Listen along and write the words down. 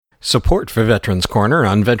Support for Veterans Corner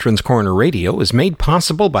on Veterans Corner Radio is made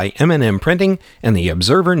possible by M&M Printing and the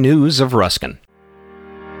Observer News of Ruskin.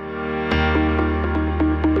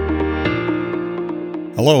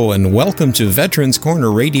 Hello and welcome to Veterans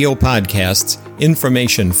Corner Radio Podcast's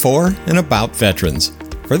information for and about veterans.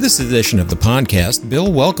 For this edition of the podcast,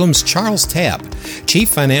 Bill welcomes Charles Tapp, Chief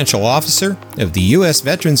Financial Officer of the U.S.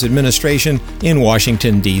 Veterans Administration in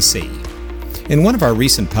Washington, D.C. In one of our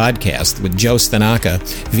recent podcasts with Joe Stanaka,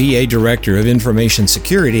 VA Director of Information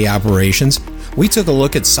Security Operations, we took a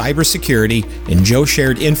look at cybersecurity, and Joe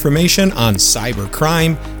shared information on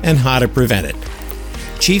cybercrime and how to prevent it.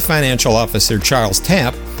 Chief Financial Officer Charles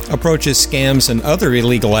Tapp approaches scams and other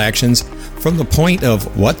illegal actions from the point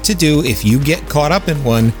of what to do if you get caught up in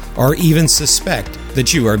one or even suspect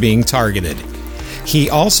that you are being targeted. He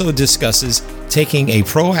also discusses taking a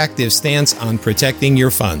proactive stance on protecting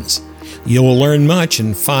your funds. You will learn much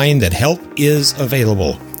and find that help is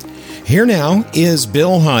available. Here now is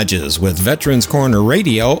Bill Hodges with Veterans Corner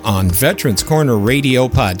Radio on Veterans Corner Radio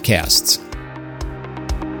Podcasts.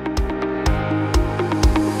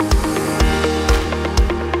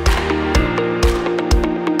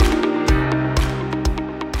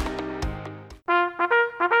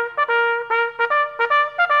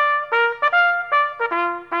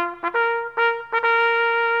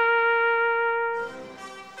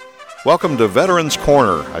 Welcome to Veterans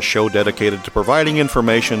Corner, a show dedicated to providing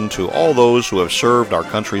information to all those who have served our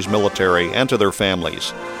country's military and to their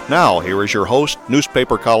families. Now, here is your host,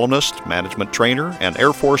 newspaper columnist, management trainer, and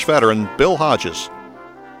Air Force veteran, Bill Hodges.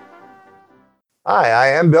 Hi, I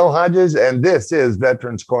am Bill Hodges, and this is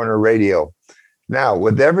Veterans Corner Radio. Now,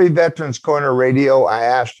 with every Veterans Corner Radio, I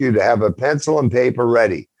ask you to have a pencil and paper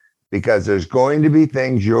ready because there's going to be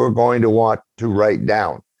things you're going to want to write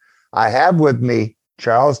down. I have with me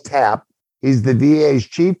Charles Tapp. He's the VA's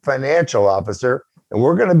Chief Financial Officer, and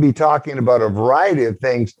we're going to be talking about a variety of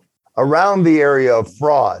things around the area of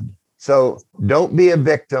fraud. So don't be a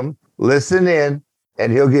victim, listen in,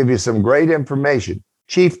 and he'll give you some great information.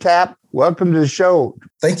 Chief Tapp, welcome to the show.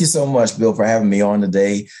 Thank you so much, Bill, for having me on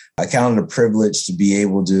today. I count it a privilege to be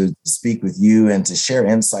able to speak with you and to share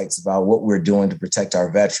insights about what we're doing to protect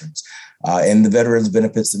our veterans. In the Veterans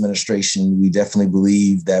Benefits Administration, we definitely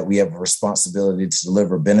believe that we have a responsibility to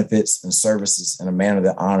deliver benefits and services in a manner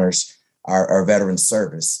that honors our veterans'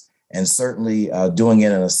 service, and certainly doing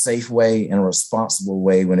it in a safe way and a responsible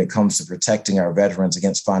way when it comes to protecting our veterans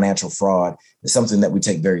against financial fraud is something that we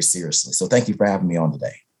take very seriously. So thank you for having me on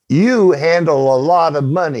today. You handle a lot of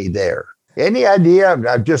money there. Any idea,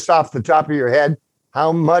 just off the top of your head,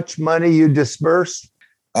 how much money you disperse?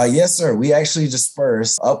 Yes, sir. We actually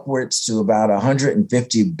disperse upwards to about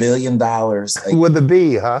 $150 billion. With a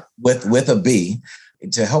B, huh? With a B,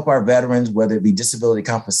 to help our veterans, whether it be disability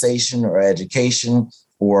compensation or education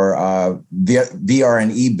or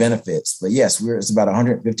VR&E benefits. But yes, it's about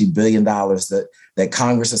 $150 billion that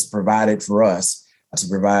Congress has provided for us to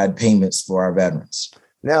provide payments for our veterans.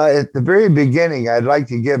 Now, at the very beginning, I'd like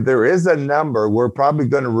to there is a number we're probably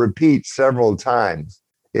going to repeat several times.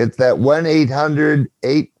 It's that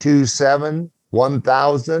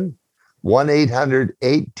 1-800-827-1000,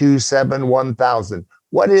 1-800-827-1000.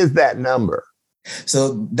 What is that number?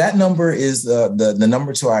 So that number is the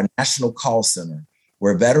number to our national call center,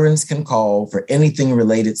 where veterans can call for anything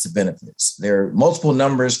related to benefits. There are multiple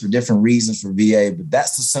numbers for different reasons for VA, but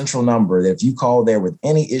that's the central number that if you call there with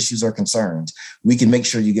any issues or concerns, we can make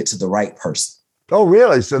sure you get to the right person. Oh,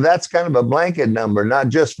 really? So that's kind of a blanket number, not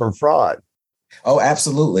just for fraud. Oh,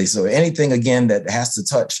 absolutely. So anything, again, that has to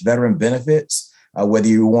touch veteran benefits, whether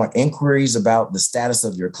you want inquiries about the status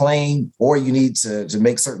of your claim or you need to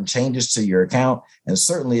make certain changes to your account. And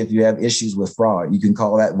certainly if you have issues with fraud, you can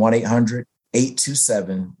call that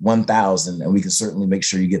 1-800-827-1000, and we can certainly make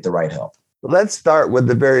sure you get the right help. Let's start with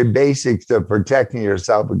the very basics of protecting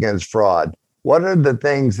yourself against fraud. What are the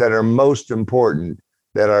things that are most important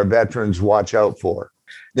that our veterans watch out for?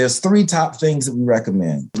 There's 3 top things that we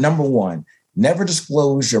recommend. Number 1, never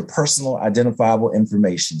disclose your personal identifiable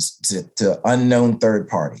information to unknown third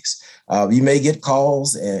parties. You may get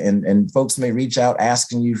calls and folks may reach out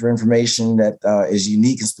asking you for information that is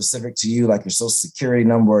unique and specific to you, like your social security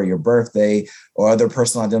number or your birthday or other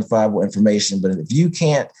personal identifiable information. But if you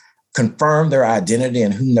can't confirm their identity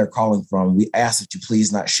and whom they're calling from, we ask that you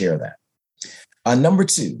please not share that. Number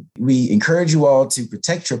 2, we encourage you all to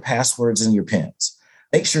protect your passwords and your PINs.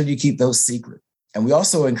 Make sure you keep those secret. And we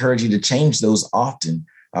also encourage you to change those often,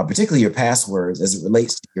 particularly your passwords as it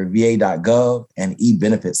relates to your VA.gov and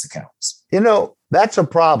e-benefits accounts. You know, that's a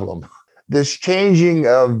problem. This changing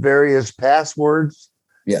of various passwords.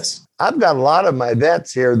 Yes. I've got a lot of my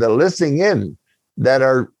vets here that are listening in that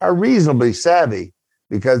are reasonably savvy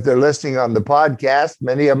because they're listening on the podcast,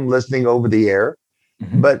 many of them listening over the air.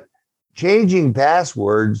 Mm-hmm. But changing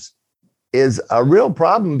passwords is a real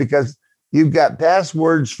problem because you've got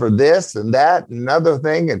passwords for this and that and another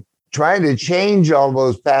thing, and trying to change all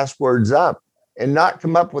those passwords up and not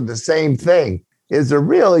come up with the same thing is a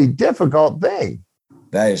really difficult thing.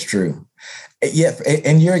 That is true. Yeah,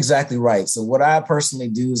 and you're exactly right. So what I personally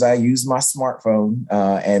do is I use my smartphone,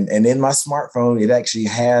 and in my smartphone, it actually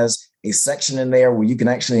has a section in there where you can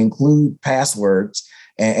actually include passwords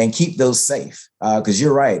and keep those safe. Because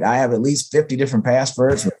you're right, I have at least 50 different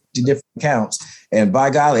passwords for 50 different accounts. And by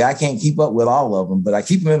golly, I can't keep up with all of them, but I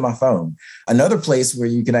keep them in my phone. Another place where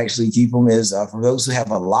you can actually keep them is for those who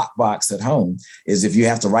have a lockbox at home, is if you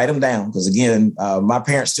have to write them down. Because again, my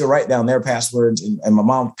parents still write down their passwords in my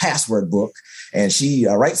mom's password book, and she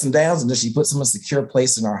writes them down and then she puts them in a secure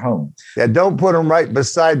place in our home. Yeah, don't put them right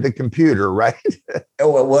beside the computer, right?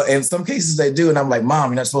 Well, in some cases they do. And I'm like, Mom,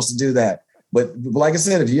 you're not supposed to do that. But like I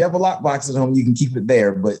said, if you have a lockbox at home, you can keep it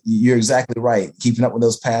there. But you're exactly right. Keeping up with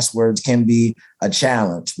those passwords can be a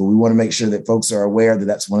challenge, but we want to make sure that folks are aware that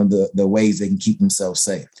that's one of the ways they can keep themselves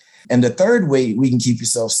safe. And the third way we can keep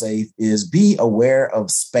yourself safe is be aware of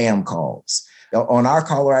spam calls. On our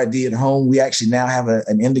caller ID at home, we actually now have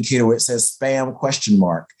an indicator where it says spam ?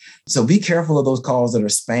 So be careful of those calls that are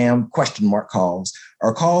spam ? calls,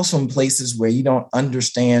 or calls from places where you don't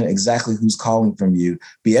understand exactly who's calling from you.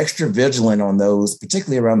 Be extra vigilant on those,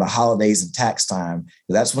 particularly around the holidays and tax time.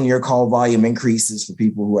 That's when your call volume increases for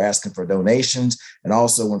people who are asking for donations, and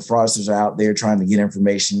also when fraudsters are out there trying to get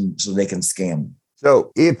information so they can scam you.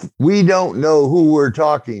 So if we don't know who we're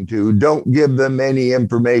talking to, don't give them any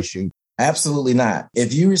information. Absolutely not.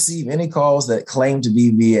 If you receive any calls that claim to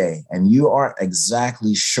be VA and you aren't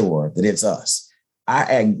exactly sure that it's us, I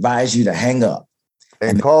advise you to hang up.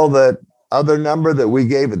 And call the other number that we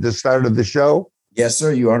gave at the start of the show? Yes,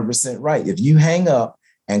 sir. You're 100% right. If you hang up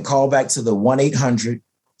and call back to the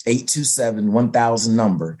 1-800-827-1000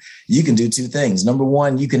 number, you can do two things. Number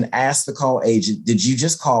one, you can ask the call agent, did you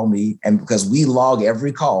just call me? And because we log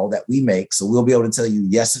every call that we make, so we'll be able to tell you,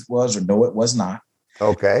 yes, it was, or no, it was not.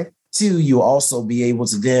 Okay. Two, you'll also be able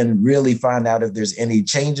to then really find out if there's any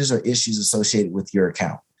changes or issues associated with your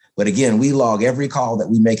account. But again, we log every call that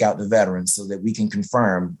we make out to veterans so that we can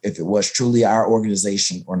confirm if it was truly our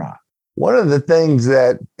organization or not. One of the things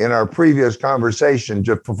that in our previous conversation,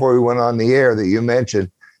 just before we went on the air, that you mentioned,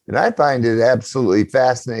 and I find it absolutely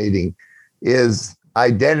fascinating, is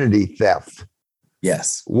identity theft.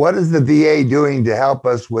 Yes. What is the VA doing to help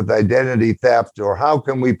us with identity theft, or how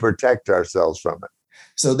can we protect ourselves from it?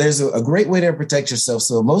 So there's a great way to protect yourself.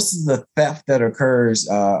 So most of the theft that occurs,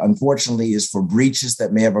 unfortunately, is for breaches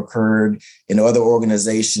that may have occurred in other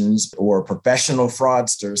organizations or professional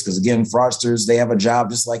fraudsters. Because again, fraudsters, they have a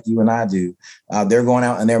job just like you and I do. They're going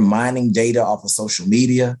out and they're mining data off of social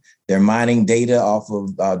media. They're mining data off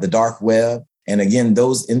of the dark web. And again,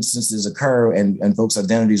 those instances occur and folks'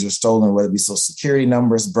 identities are stolen, whether it be social security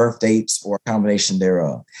numbers, birth dates, or a combination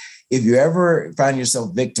thereof. If you ever find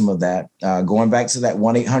yourself victim of that, going back to that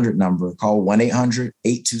 1-800 number, call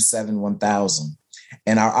 1-800-827-1000.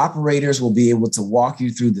 And our operators will be able to walk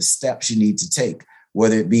you through the steps you need to take,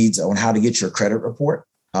 whether it be on how to get your credit report,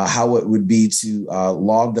 how it would be to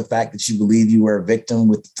log the fact that you believe you were a victim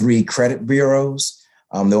with 3 credit bureaus.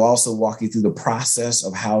 They'll also walk you through the process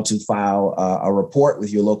of how to file a report with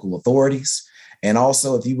your local authorities. And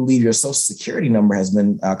also, if you believe your social security number has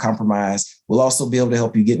been compromised, we'll also be able to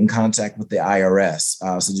help you get in contact with the IRS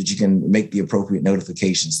so that you can make the appropriate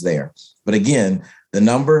notifications there. But again, the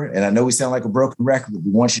number, and I know we sound like a broken record, but we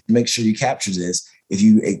want you to make sure you capture this. If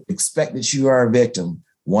you expect that you are a victim,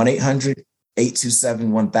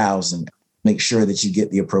 1-800-827-1000, make sure that you get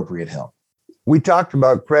the appropriate help. We talked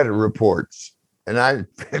about credit reports, and I'm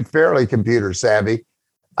fairly computer savvy.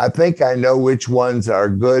 I think I know which ones are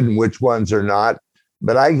good and which ones are not,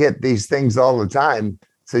 but I get these things all the time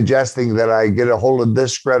suggesting that I get a hold of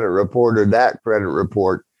this credit report or that credit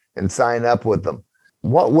report and sign up with them.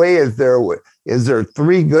 What way is there? Is there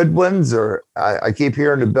 3 good ones, or I keep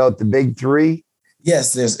hearing about the big 3?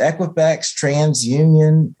 Yes, there's Equifax,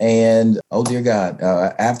 TransUnion, and oh dear God,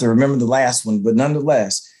 I have to remember the last one, but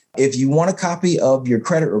nonetheless, if you want a copy of your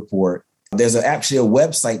credit report, there's actually a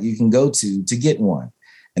website you can go to get one.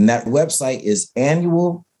 And that website is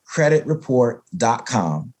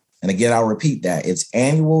annualcreditreport.com. And again, I'll repeat that. It's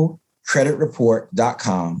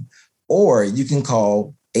annualcreditreport.com, or you can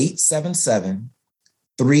call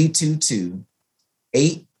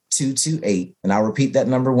 877-322-8228. And I'll repeat that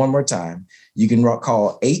number one more time. You can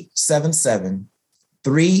call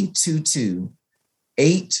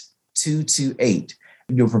 877-322-8228. 228.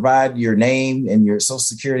 You'll provide your name and your social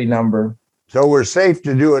security number. So we're safe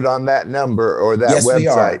to do it on that number or that yes, website?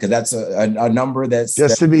 Yes, we are, because that's a number that's...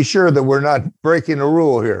 Just to be sure that we're not breaking a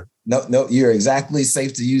rule here. No, you're exactly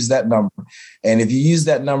safe to use that number. And if you use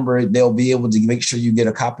that number, they'll be able to make sure you get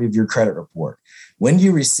a copy of your credit report. When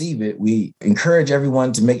you receive it, we encourage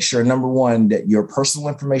everyone to make sure, number one, that your personal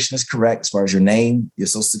information is correct as far as your name, your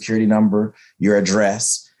social security number, your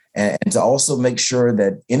address, and to also make sure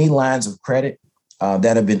that any lines of credit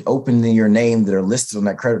that have been opened in your name that are listed on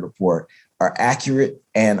that credit report are accurate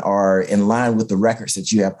and are in line with the records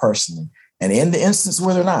that you have personally. And in the instance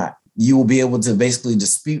where they're not, you will be able to basically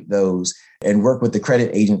dispute those and work with the credit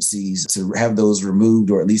agencies to have those removed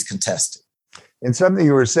or at least contested. And something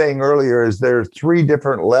you were saying earlier is there are 3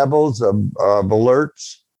 different levels of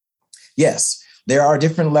alerts? Yes, there are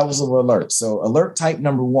different levels of alerts. So alert type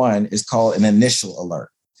number 1 is called an initial alert.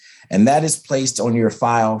 And that is placed on your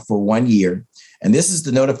file for 1 year. And this is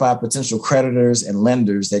to notify potential creditors and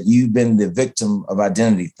lenders that you've been the victim of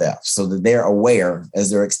identity theft so that they're aware as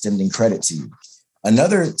they're extending credit to you.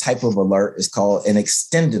 Another type of alert is called an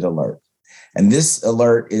extended alert. And this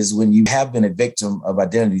alert is when you have been a victim of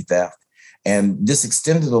identity theft. And this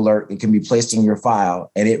extended alert, it can be placed on your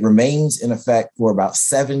file and it remains in effect for about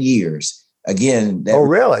 7 years. Again, oh,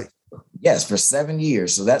 really? Yes, for 7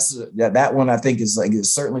 years. So that one I think is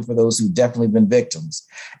certainly for those who've definitely been victims,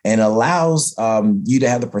 and allows you to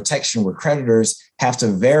have the protection where creditors have to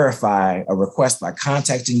verify a request by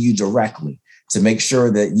contacting you directly to make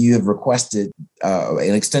sure that you have requested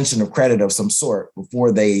an extension of credit of some sort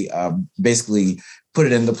before they basically put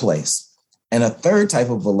it into place. And a third type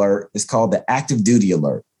of alert is called the active duty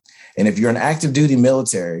alert. And if you're an active duty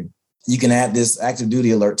military, you can add this active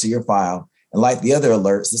duty alert to your file. And like the other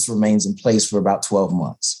alerts, this remains in place for about 12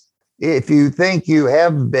 months. If you think you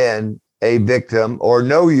have been a victim or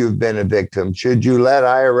know you've been a victim, should you let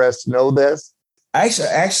IRS know this?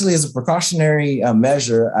 Actually, as a precautionary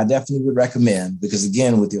measure, I definitely would recommend, because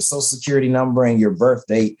again, with your social security number and your birth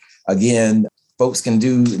date, again, folks can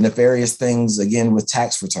do nefarious things, again, with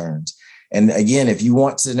tax returns. And again, if you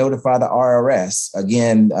want to notify the IRS,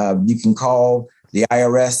 again, you can call the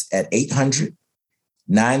IRS at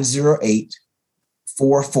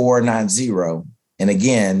 800-908-4490. And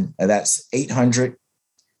again, that's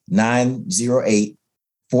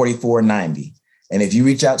 800-908-4490. And if you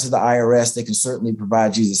reach out to the IRS, they can certainly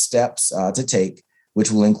provide you the steps to take, which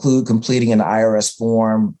will include completing an IRS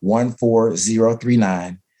form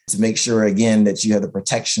 14039 to make sure, again, that you have the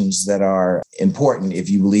protections that are important if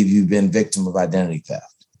you believe you've been victim of identity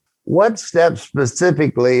theft. What steps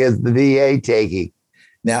specifically is the VA taking?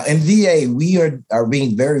 Now, in VA, we are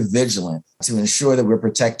being very vigilant to ensure that we're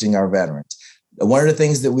protecting our veterans. One of the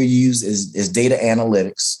things that we use is data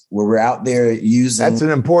analytics, where we're out there using... That's an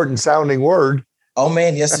important sounding word. Oh,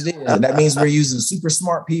 man, yes, it is. And that means we're using super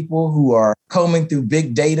smart people who are combing through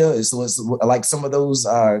big data. So it's like some of those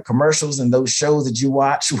commercials and those shows that you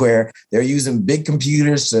watch where they're using big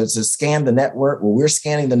computers to scan the network. Well, we're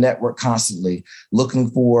scanning the network constantly, looking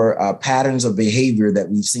for patterns of behavior that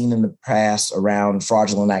we've seen in the past around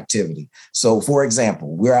fraudulent activity. So, for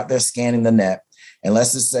example, we're out there scanning the net. And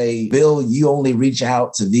let's just say, Bill, you only reach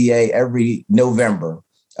out to VA every November.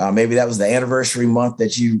 Maybe that was the anniversary month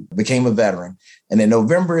that you became a veteran. And then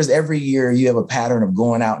November is every year you have a pattern of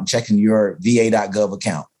going out and checking your VA.gov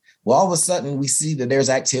account. Well, all of a sudden we see that there's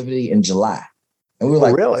activity in July. And we're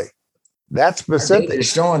like, really? That's specific.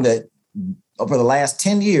 It's showing that over the last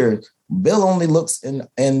 10 years, Bill only looks in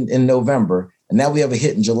November. And now we have a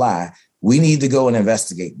hit in July. We need to go and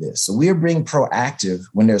investigate this. So we are being proactive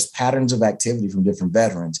when there's patterns of activity from different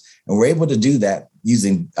veterans. And we're able to do that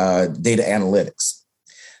using data analytics.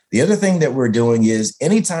 The other thing that we're doing is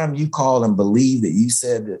anytime you call and believe that you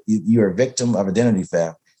said that you're a victim of identity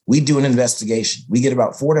theft, we do an investigation. We get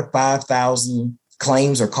about 4,000 to 5,000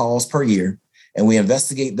 claims or calls per year, and we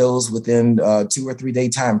investigate those within 2 or 3 day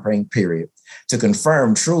time frame period to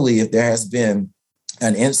confirm truly if there has been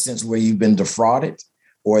an instance where you've been defrauded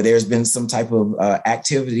or there's been some type of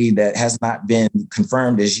activity that has not been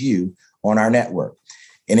confirmed as you on our network.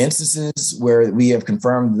 In instances where we have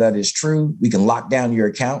confirmed that is true, we can lock down your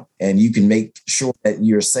account and you can make sure that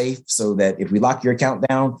you're safe so that if we lock your account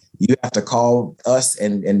down, you have to call us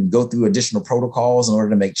and go through additional protocols in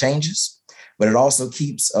order to make changes. But it also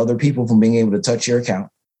keeps other people from being able to touch your account.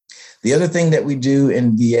 The other thing that we do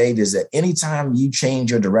in VA is that anytime you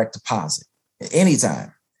change your direct deposit,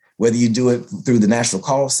 anytime, whether you do it through the National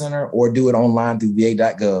Call Center or do it online through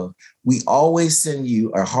VA.gov, we always send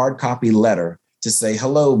you a hard copy letter to say,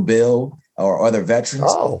 hello, Bill, or other veterans,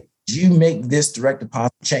 Oh, you make this direct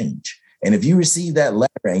deposit change. And if you receive that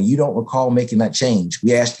letter and you don't recall making that change,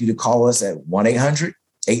 we ask you to call us at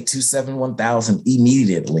 1-800-827-1000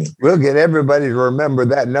 immediately. We'll get everybody to remember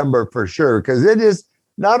that number for sure, because it is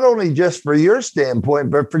not only just for your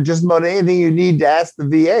standpoint, but for just about anything you need to ask the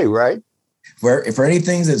VA, right? For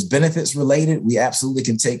anything that's benefits related, we absolutely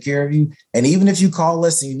can take care of you. And even if you call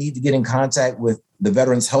us and you need to get in contact with the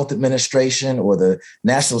Veterans Health Administration or the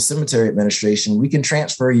National Cemetery Administration, we can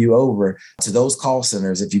transfer you over to those call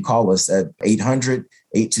centers if you call us at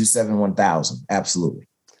 800-827-1000. Absolutely.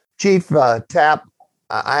 Chief Tapp,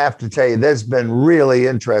 I have to tell you, this has been really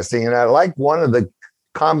interesting. And I like one of the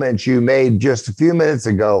comments you made just a few minutes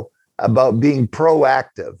ago about being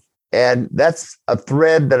proactive. And that's a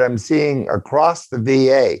thread that I'm seeing across the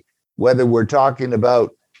VA, whether we're talking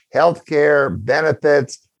about healthcare,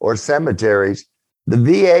 benefits, or cemeteries. The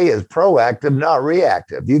VA is proactive, not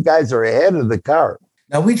reactive. You guys are ahead of the curve.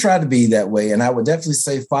 Now, we try to be that way. And I would definitely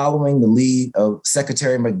say following the lead of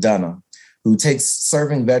Secretary McDonough, who takes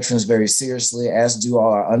serving veterans very seriously, as do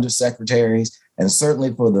all our undersecretaries. And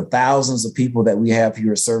certainly for the thousands of people that we have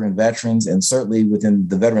here serving veterans, and certainly within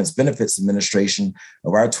the Veterans Benefits Administration,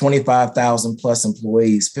 of our 25,000 plus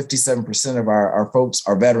employees, 57% of our folks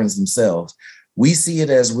are veterans themselves. We see it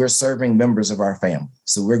as we're serving members of our family.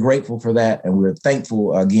 So we're grateful for that. And we're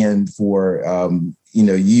thankful again for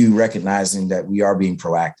you recognizing that we are being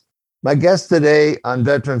proactive. My guest today on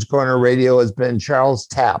Veterans Corner Radio has been Charles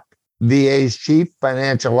Tapp, VA's Chief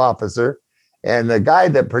Financial Officer, and the guy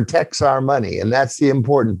that protects our money. And that's the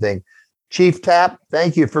important thing. Chief Tapp,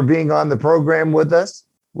 thank you for being on the program with us.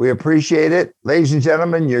 We appreciate it. Ladies and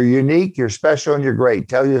gentlemen, you're unique, you're special, and you're great.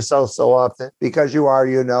 Tell yourself so often, because you are,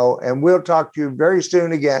 and we'll talk to you very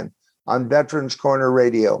soon again on Veterans Corner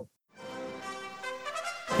Radio.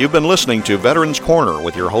 You've been listening to Veterans Corner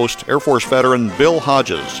with your host, Air Force veteran Bill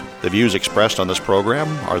Hodges. The views expressed on this program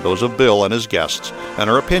are those of Bill and his guests, and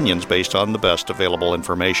are opinions based on the best available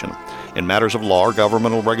information. In matters of law or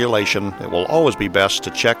governmental regulation, it will always be best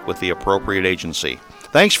to check with the appropriate agency.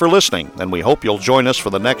 Thanks for listening, and we hope you'll join us for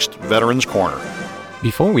the next Veterans Corner.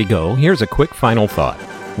 Before we go, here's a quick final thought.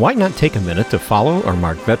 Why not take a minute to follow or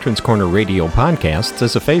mark Veterans Corner Radio podcasts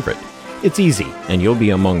as a favorite? It's easy, and you'll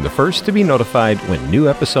be among the first to be notified when new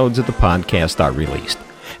episodes of the podcast are released.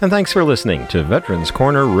 And thanks for listening to Veterans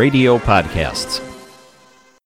Corner Radio Podcasts.